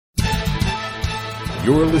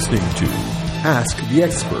You're listening to Ask the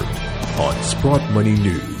Expert on Sprott Money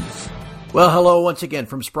News. Well, hello once again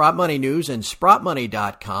from Sprott Money News and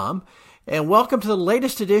SprottMoney.com, and welcome to the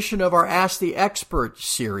latest edition of our Ask the Expert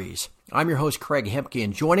series. I'm your host, Craig Hemke,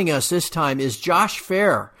 and joining us this time is Josh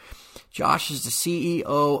Fair. Josh is the CEO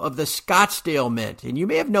of the Scottsdale Mint, and you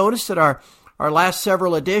may have noticed that our last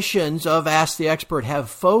several editions of Ask the Expert have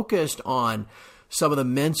focused on some of the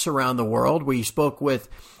mints around the world. We spoke with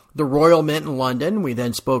the Royal Mint in London. We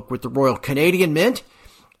then spoke with the Royal Canadian Mint,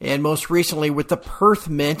 and most recently with the Perth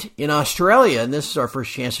Mint in Australia. And this is our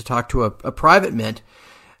first chance to talk to a private mint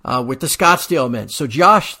with the Scottsdale Mint. So,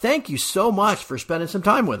 Josh, thank you so much for spending some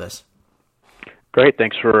time with us. Great.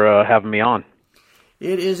 Thanks for having me on.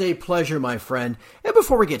 It is a pleasure, my friend. And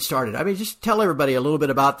before we get started, just tell everybody a little bit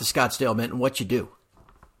about the Scottsdale Mint and what you do.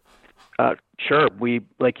 Sure.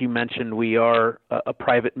 Like you mentioned, we are a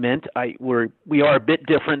private mint. We are a bit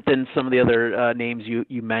different than some of the other names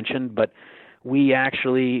you mentioned, but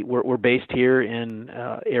we're based here in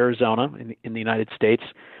Arizona in the United States.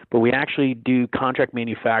 But we actually do contract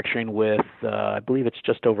manufacturing with I believe it's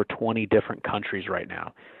just over 20 different countries right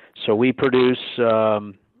now. So we produce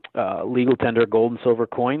legal tender gold and silver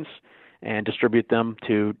coins and distribute them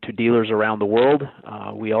to dealers around the world.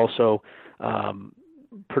 We also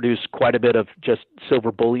produce quite a bit of just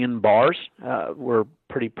silver bullion bars. We're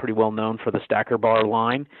pretty well known for the Stacker bar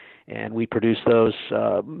line, and we produce those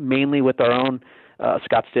mainly with our own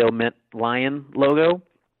Scottsdale Mint Lion logo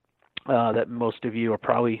that most of you are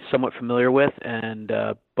probably somewhat familiar with. And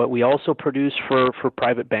but we also produce for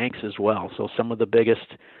private banks as well. So some of the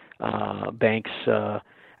biggest banks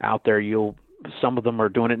out there, some of them are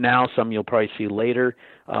doing it now. Some you'll probably see later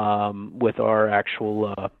with our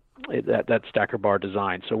actual that Stacker bar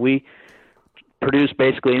design. So we produce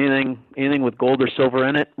basically anything with gold or silver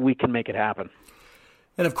in it. We can make it happen.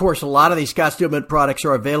 And of course, a lot of these Scottsdale Mint products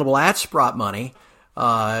are available at Sprott Money.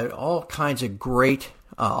 All kinds of great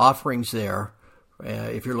offerings there.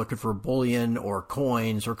 If you're looking for bullion or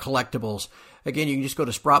coins or collectibles, again, you can just go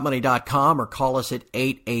to SprottMoney.com or call us at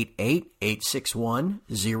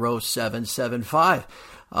 888-861-0775.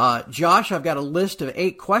 Josh, I've got a list of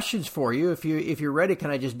 8 questions for you. If you're ready,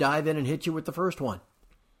 can I just dive in and hit you with the first one?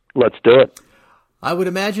 Let's do it. I would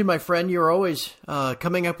imagine, my friend, you're always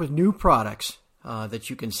coming up with new products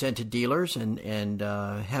that you can send to dealers and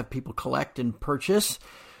have people collect and purchase.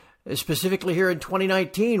 Specifically here in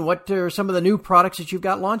 2019, what are some of the new products that you've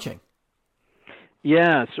got launching?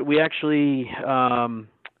 Yeah, so we actually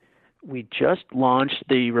we just launched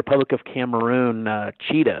the Republic of Cameroon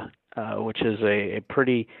Cheetah, which is a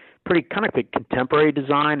pretty kind of a contemporary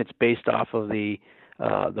design. It's based off of the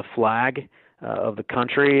flag of the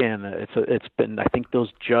country, and it's been, I think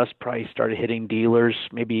those just probably started hitting dealers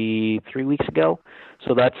maybe 3 weeks ago.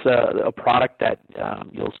 So that's a product that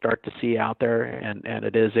you'll start to see out there, and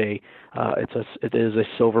it is a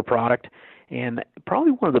silver product. And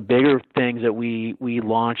probably one of the bigger things that we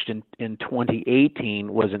launched in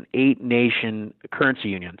 2018 was an 8-nation currency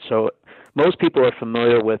union. So most people are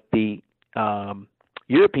familiar with the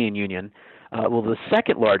European Union. Well, the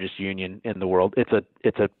second largest union in the world. It's a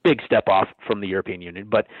big step off from the European Union,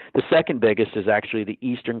 but the second biggest is actually the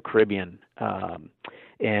Eastern Caribbean,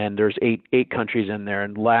 and there's eight countries in there.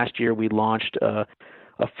 And last year we launched a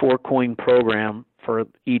 4-coin program for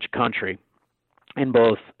each country, in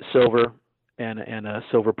both silver and a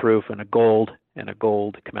silver proof and a gold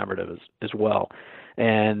commemorative as well.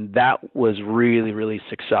 And that was really, really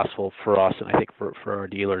successful for us, and I think for our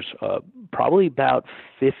dealers. Probably about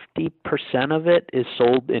 50% of it is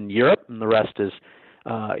sold in Europe, and the rest is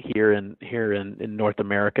here in North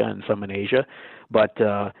America and some in Asia. But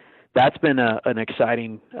that's been an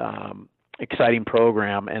exciting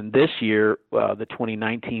program. And this year, the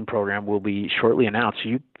 2019 program will be shortly announced.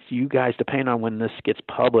 You guys, depending on when this gets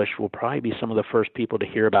published, will probably be some of the first people to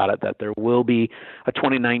hear about it, that there will be a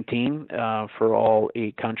 2019 for all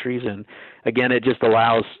 8 countries. And again, it just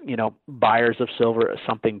allows, buyers of silver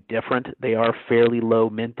something different. They are fairly low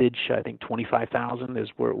mintage. I think 25,000 is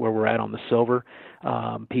where we're at on the silver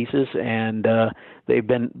pieces. And they've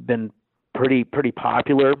been pretty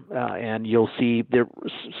popular, and you'll see they're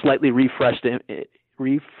slightly refreshed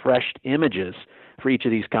images for each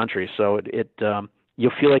of these countries. So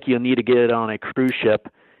you'll feel like you'll need to get it on a cruise ship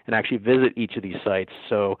and actually visit each of these sites.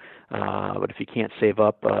 So, but if you can't save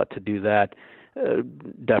up to do that,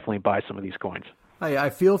 definitely buy some of these coins. I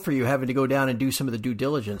feel for you having to go down and do some of the due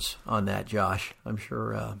diligence on that, Josh. I'm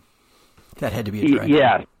sure that had to be a drag.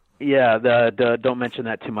 Yeah. Don't mention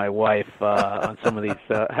that to my wife on some of these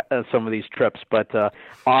trips. But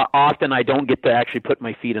often I don't get to actually put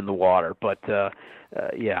my feet in the water. But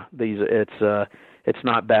it's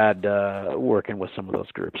not bad working with some of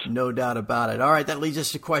those groups. No doubt about it. All right, that leads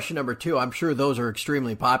us to question number 2. I'm sure those are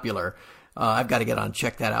extremely popular. I've got to get on and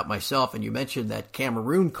check that out myself. And you mentioned that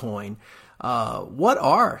Cameroon coin. What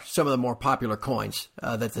are some of the more popular coins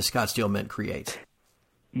that the Scottsdale Mint creates?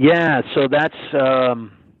 Yeah, so that's a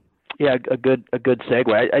good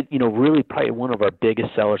segue. Really probably one of our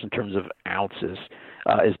biggest sellers in terms of ounces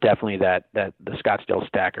is definitely that the Scottsdale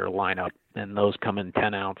Stacker lineup, and those come in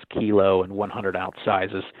 10-ounce, kilo, and 100-ounce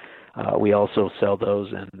sizes. We also sell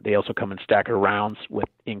those, and they also come in stacker rounds with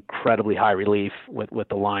incredibly high relief with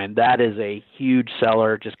the line. That is a huge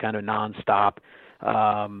seller, just kind of nonstop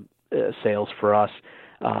sales for us.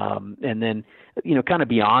 And then, kind of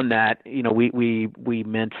beyond that, we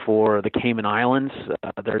mint for the Cayman Islands.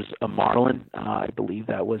 There's a Marlin. I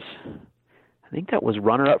think that was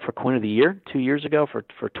runner-up for Coin of the Year 2 years ago for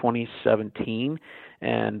 2017,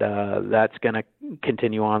 and that's going to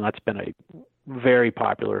continue on. That's been a very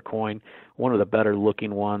popular coin, one of the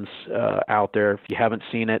better-looking ones out there. If you haven't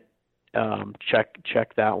seen it,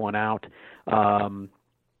 check that one out. Some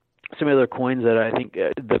other coins that I think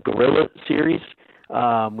the Gorilla series.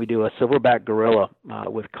 We do a silverback gorilla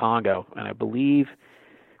with Congo, and I believe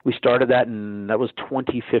we started that was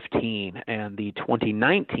 2015, and the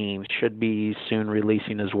 2019 should be soon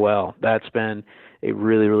releasing as well. That's been a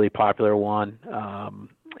really, really popular one.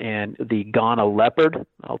 And the Ghana leopard,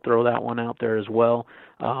 I'll throw that one out there as well.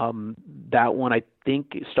 That one I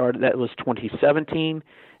think that was 2017,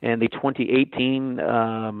 and the 2018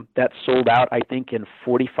 that sold out I think in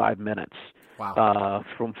 45 minutes. Wow.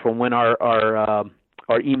 From when our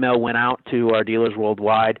email went out to our dealers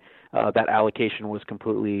worldwide, that allocation was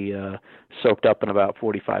completely soaked up in about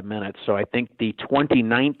 45 minutes. So I think the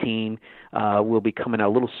 2019 will be coming out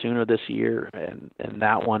a little sooner this year, and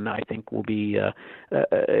that one I think will be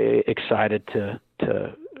excited to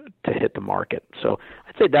hit the market. So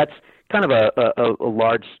I'd say that's kind of a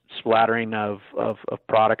large splattering of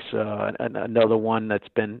products. Another one that's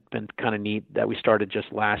been kind of neat that we started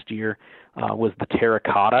just last year was the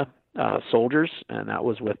terracotta soldiers, and that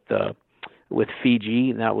was with Fiji,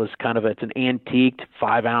 and that was it's an antiqued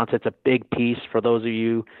 5-ounce. It's a big piece for those of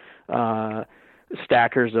you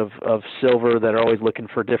stackers of silver that are always looking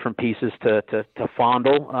for different pieces to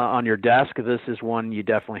fondle on your desk. This is one you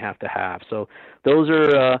definitely have to have. So those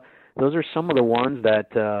are some of the ones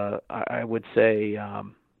that I would say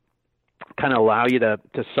kind of allow you to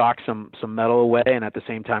sock some metal away and at the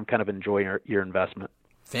same time kind of enjoy your investment.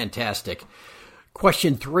 Fantastic.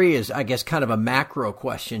 Question 3 is, I guess, kind of a macro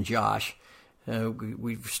question, Josh.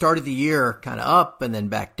 We've started the year kind of up and then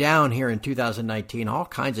back down here in 2019, all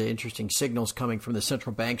kinds of interesting signals coming from the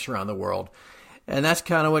central banks around the world. And that's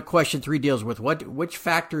kind of what question 3 deals with. Which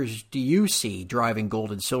factors do you see driving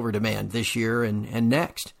gold and silver demand this year and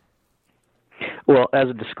next? Well, as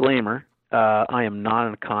a disclaimer, I am not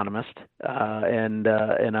an economist, and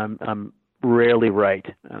I'm rarely right,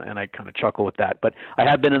 and I kind of chuckle with that. But I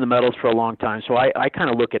have been in the metals for a long time, so I kind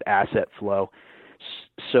of look at asset flow.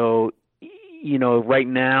 So, right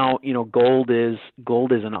now, gold is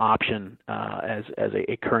an option as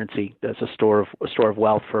a currency. That's a store of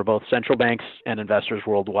wealth for both central banks and investors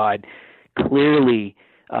worldwide. Clearly,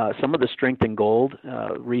 some of the strength in gold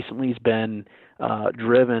recently has been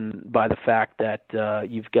driven by the fact that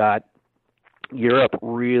you've got Europe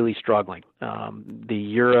really struggling. The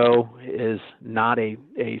euro is not a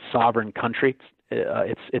sovereign country.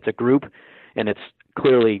 It's a group, and it's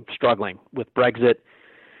clearly struggling with Brexit.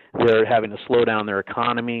 They're having to slow down their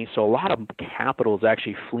economy. So a lot of capital is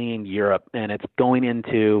actually fleeing Europe, and it's going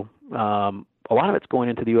into a lot of it's going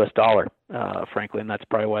into the U.S. dollar, frankly, and that's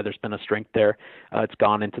probably why there's been a strength there. It's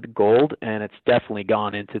gone into the gold, and it's definitely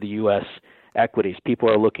gone into the U.S. equities. People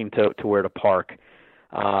are looking to where to park.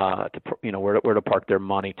 Where to park their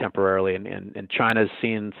money temporarily, and China's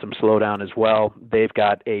seeing some slowdown as well. They've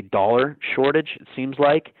got a dollar shortage, it seems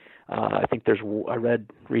like. I think I read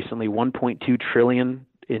recently 1.2 trillion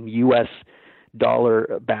in U.S.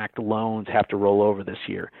 dollar-backed loans have to roll over this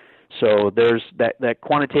year. So there's that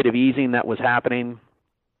quantitative easing that was happening,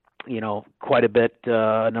 quite a bit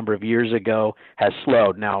a number of years ago has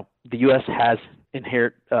slowed. Now the U.S. has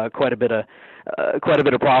inherit quite a bit of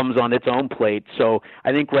problems on its own plate. So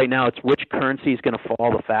I think right now it's which currency is going to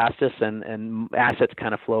fall the fastest, and assets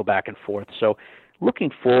kind of flow back and forth. So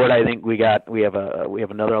looking forward, I think we have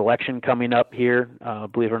another election coming up here.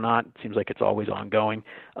 Believe it or not, it seems like it's always ongoing.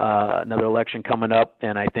 Another election coming up,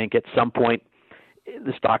 and I think at some point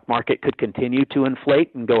the stock market could continue to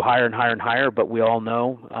inflate and go higher and higher and higher. But we all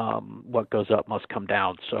know what goes up must come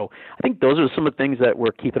down. So I think those are some of the things that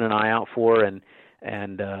we're keeping an eye out for, and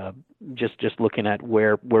and just looking at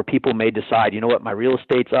where people may decide, you know what, my real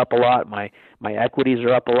estate's up a lot, my equities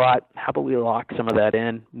are up a lot. How about we lock some of that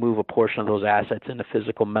in, move a portion of those assets into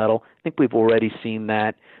physical metal? I think we've already seen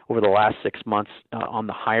that over the last 6 months on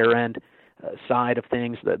the higher end side of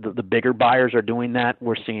things. The bigger buyers are doing that.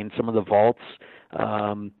 We're seeing some of the vaults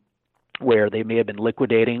where they may have been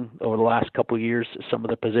liquidating over the last couple of years some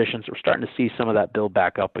of the positions. We're starting to see some of that build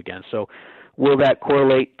back up again. So will that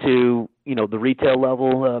correlate to the retail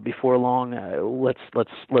level before long?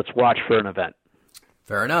 Let's watch for an event.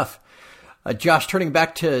 Fair enough. Josh, turning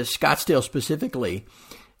back to Scottsdale specifically,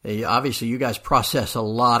 obviously you guys process a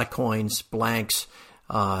lot of coins, blanks.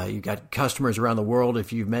 You've got customers around the world,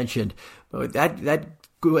 if you've mentioned. That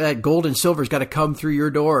gold and silver's got to come through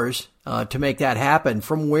your doors to make that happen.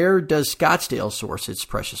 From where does Scottsdale source its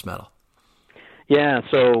precious metal? Yeah,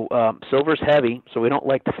 so silver's heavy, so we don't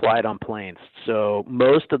like to fly it on planes. So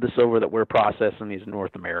most of the silver that we're processing is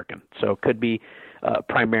North American. So it could be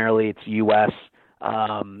primarily it's U.S.,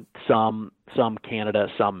 some Canada,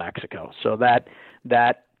 some Mexico. So that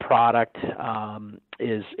product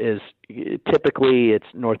is typically it's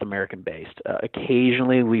North American based.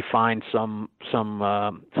 Occasionally we find some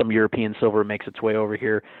European silver makes its way over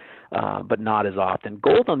here, but not as often.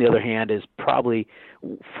 Gold, on the other hand, is probably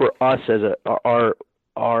for us as our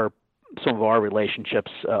some of our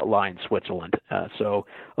relationships lie in Switzerland. So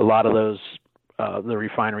a lot of those the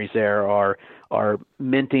refineries there are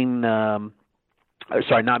minting.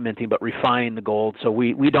 Not minting, but refining the gold. So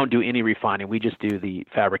we don't do any refining. We just do the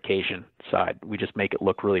fabrication side. We just make it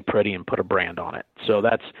look really pretty and put a brand on it. So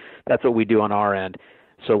that's what we do on our end.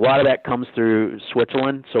 So a lot of that comes through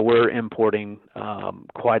Switzerland. So we're importing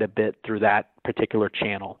quite a bit through that particular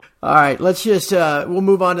channel. All right, let's just we'll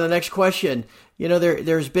move on to the next question.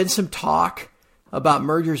 There's been some talk about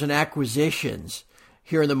mergers and acquisitions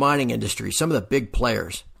here in the mining industry. Some of the big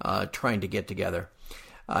players trying to get together.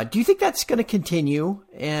 Do you think that's going to continue,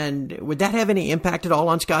 and would that have any impact at all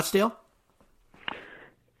on Scottsdale?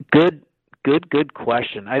 Good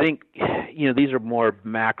question. I think these are more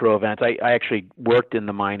macro events. I actually worked in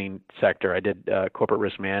the mining sector. I did corporate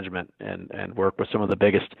risk management and worked with some of the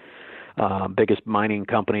biggest mining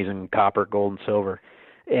companies in copper, gold, and silver.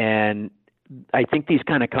 And I think these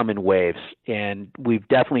kind of come in waves, and we've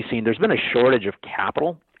definitely seen there's been a shortage of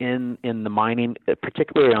capital in the mining,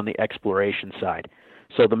 particularly on the exploration side.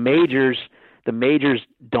 So the majors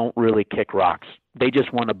don't really kick rocks. They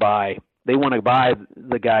just want to buy. They want to buy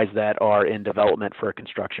the guys that are in development for a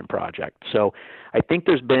construction project. So I think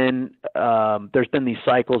there's been these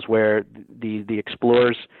cycles where the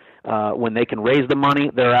explorers, when they can raise the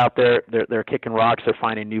money, they're out there, they're kicking rocks, they're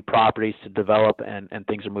finding new properties to develop, and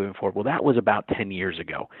things are moving forward. Well, that was about 10 years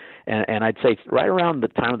ago, and I'd say right around the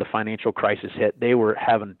time of the financial crisis hit, they were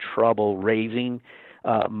having trouble raising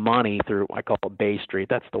money through, I call it Bay Street.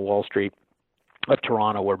 That's the Wall Street of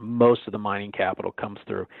Toronto, where most of the mining capital comes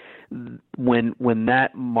through. When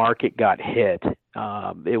that market got hit,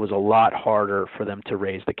 it was a lot harder for them to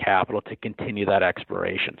raise the capital to continue that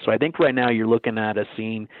exploration. So I think right now you're looking at a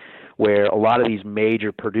scene where a lot of these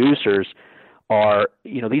major producers are,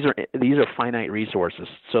 these are finite resources.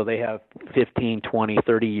 So they have 15, 20,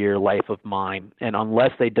 30-year life of mine, and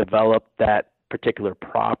unless they develop that particular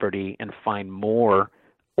property and find more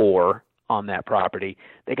ore on that property,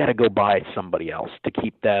 they got to go buy somebody else to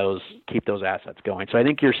keep those assets going. So I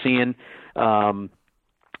think you're seeing some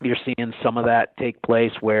of that take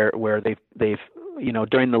place where they've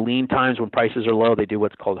during the lean times when prices are low, they do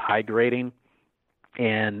what's called high grading,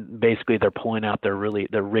 and basically they're pulling out their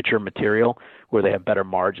richer material where they have better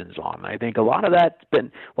margins on. I think a lot of that's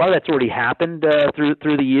already happened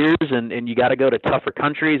through the years, and you got to go to tougher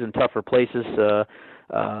countries and tougher places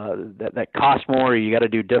that cost more. You got to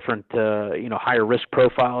do different higher risk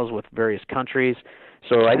profiles with various countries.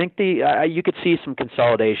 So I think you could see some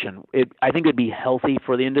consolidation. I think it'd be healthy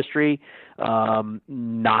for the industry,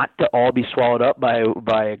 not to all be swallowed up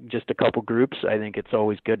by just a couple groups. I think it's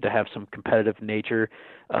always good to have some competitive nature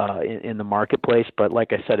in the marketplace. But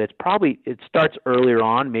like I said, it starts earlier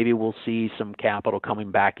on. Maybe we'll see some capital coming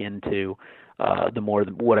back into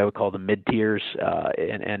what I would call the mid tiers,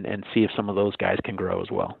 and see if some of those guys can grow as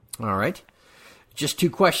well. All right. Just 2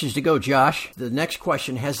 questions to go, Josh. The next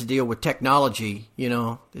question has to deal with technology.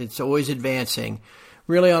 It's always advancing,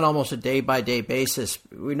 really on almost a day-by-day basis.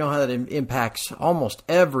 We know how that impacts almost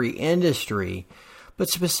every industry. But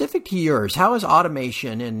specific to yours, how has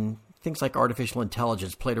automation and things like artificial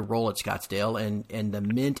intelligence played a role at Scottsdale and the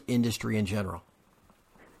mint industry in general?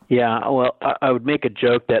 Yeah, well, I would make a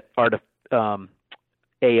joke that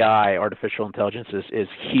AI, artificial intelligence, is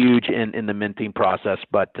huge in the minting process,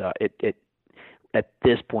 but at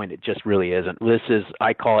this point, it just really isn't.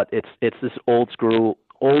 I call it, it's this old school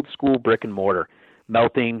brick and mortar,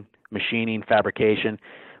 melting, machining, fabrication.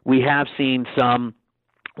 We have seen some.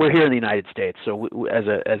 We're here in the United States, so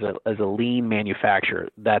as a lean manufacturer,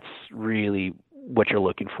 that's really what you're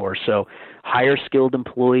looking for. So higher skilled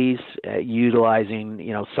employees, utilizing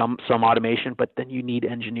some automation, but then you need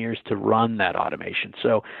engineers to run that automation.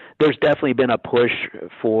 So there's definitely been a push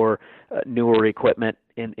for newer equipment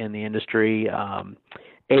in the industry.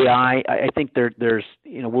 AI, I think there's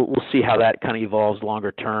we'll see how that kind of evolves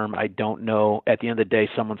longer term. I don't know. At the end of the day,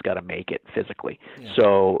 someone's got to make it physically. Yeah.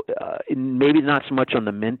 So maybe not so much on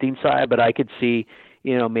the minting side, but I could see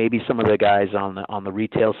maybe some of the guys on the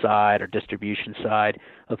retail side or distribution side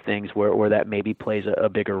of things where that maybe plays a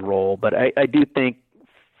bigger role. But I do think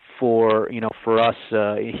for us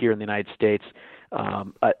here in the United States, a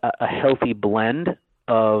healthy blend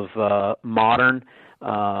of modern,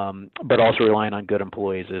 but also relying on good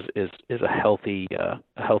employees is a healthy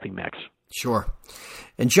mix. Sure.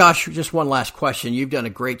 And Josh, just one last question. You've done a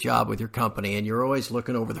great job with your company, and you're always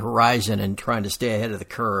looking over the horizon and trying to stay ahead of the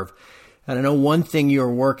curve. And I know one thing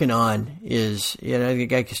you're working on is, I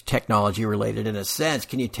guess technology related in a sense.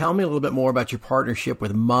 Can you tell me a little bit more about your partnership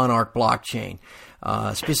with Monarch Blockchain,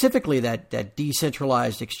 specifically that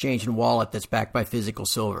decentralized exchange and wallet that's backed by physical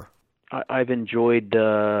silver? I've enjoyed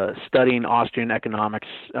studying Austrian economics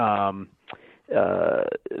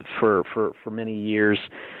for many years,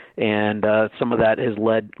 and some of that has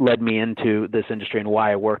led me into this industry and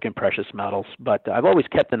why I work in precious metals. But I've always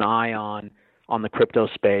kept an eye on the crypto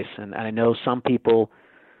space, and I know some people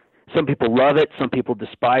love it, some people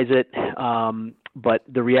despise it, but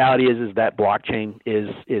the reality is that blockchain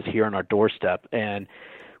is here on our doorstep, and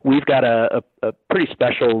we've got a pretty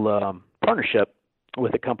special partnership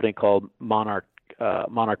with a company called Monarch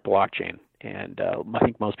Blockchain, and I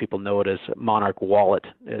think most people know it as Monarch Wallet.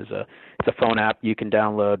 It's a phone app you can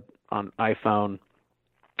download on iPhone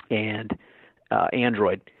and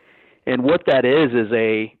Android. And what that is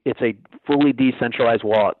it's a fully decentralized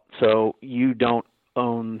wallet. So you don't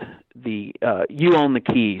own you own the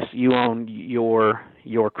keys. You own your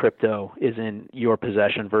crypto is in your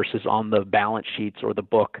possession versus on the balance sheets or the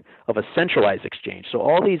book of a centralized exchange. So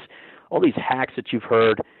all these hacks that you've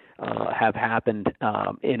heard have happened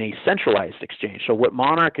in a centralized exchange. So what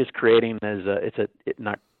Monarch is creating is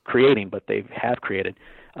not creating, but they have created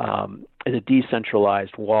is a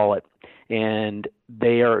decentralized wallet, and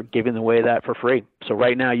they are giving away that for free. So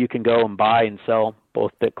right now you can go and buy and sell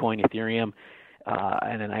both Bitcoin, Ethereum,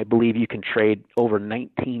 and then I believe you can trade over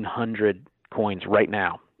 1,900 coins right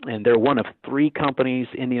now. And they're one of 3 companies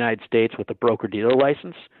in the United States with a broker-dealer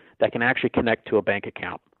license that can actually connect to a bank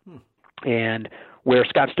account. And where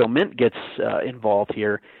Scottsdale Mint gets involved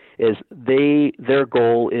here is their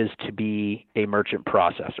goal is to be a merchant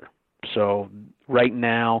processor. So right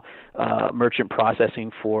now, merchant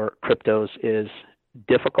processing for cryptos is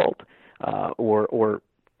difficult or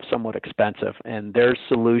somewhat expensive. And their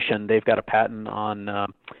solution, they've got a patent on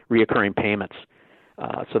reoccurring payments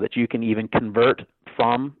so that you can even convert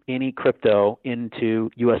from any crypto into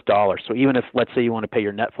U.S. dollars. So even if, let's say, you want to pay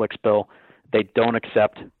your Netflix bill, they don't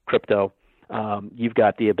accept crypto, you've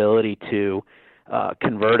got the ability to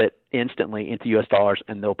convert it instantly into U.S. dollars,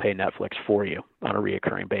 and they'll pay Netflix for you on a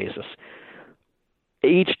reoccurring basis.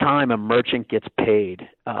 Each time a merchant gets paid,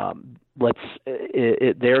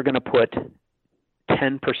 they're going to put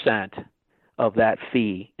 10% of that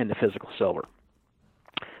fee into physical silver.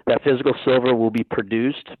 That physical silver will be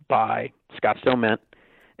produced by Scottsdale Mint,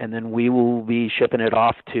 and then we will be shipping it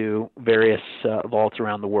off to various vaults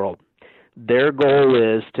around the world. Their goal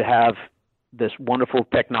is to have this wonderful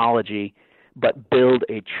technology, but build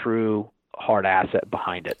a true hard asset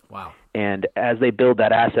behind it. Wow. And as they build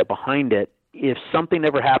that asset behind it, if something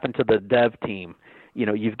ever happened to the dev team,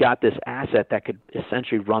 you've got this asset that could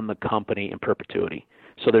essentially run the company in perpetuity.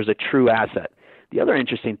 So there's a true asset. The other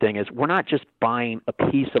interesting thing is we're not just buying a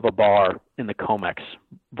piece of a bar in the COMEX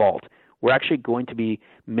vault. We're actually going to be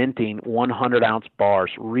minting 100-ounce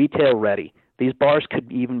bars, retail ready. These bars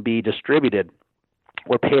could even be distributed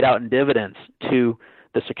or paid out in dividends to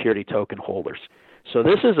the security token holders. So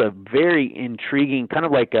this is a very intriguing, kind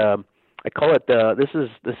of like I call it this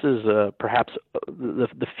is perhaps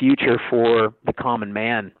the future for the common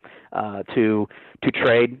man to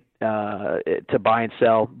trade, to buy and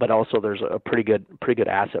sell, but also there's a pretty good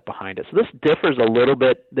asset behind it. So this differs a little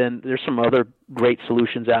bit than there's some other great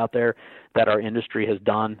solutions out there that our industry has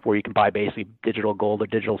done where you can buy basically digital gold or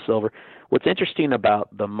digital silver. What's interesting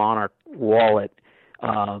about the Monarch wallet,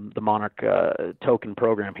 the Monarch token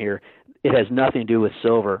program here, it has nothing to do with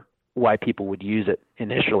silver. why people would use it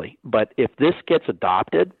initially. But if this gets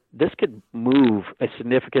adopted, this could move a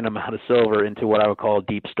significant amount of silver into what I would call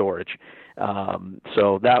deep storage.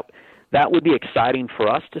 So that would be exciting for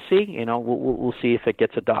us to see. You know, we'll see if it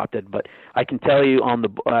gets adopted. But I can tell you,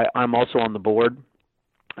 I'm also on the board.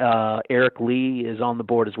 Eric Lee is on the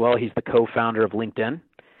board as well. He's the co-founder of LinkedIn,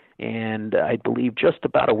 and I believe just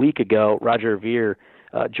about a week ago, Roger Ver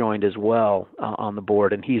joined as well on the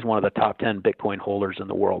board, and he's one of the top 10 Bitcoin holders in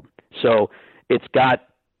the world. So it's got,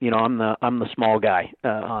 you know, I'm the small guy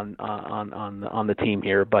on the team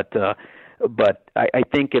here, but I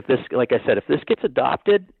think if this, like I said, if this gets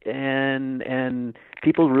adopted and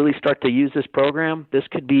people really start to use this program, this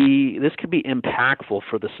could be impactful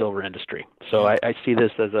for the silver industry. So I see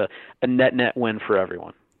this as a net win for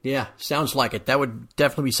everyone. Yeah, sounds like it. That would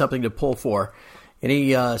definitely be something to pull for.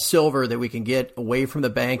 Any silver that we can get away from the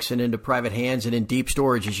banks and into private hands and in deep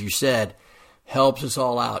storage, as you said, helps us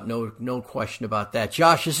all out. No question about that.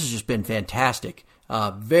 Josh, this has just been fantastic.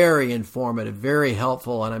 Very informative, very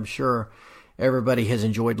helpful, and I'm sure everybody has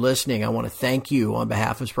enjoyed listening. I want to thank you on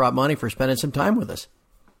behalf of Sprott Money for spending some time with us.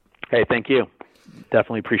 Hey, thank you.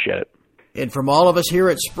 Definitely appreciate it. And from all of us here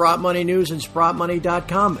at Sprott Money News and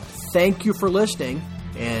SprottMoney.com, thank you for listening,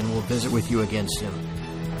 and we'll visit with you again soon.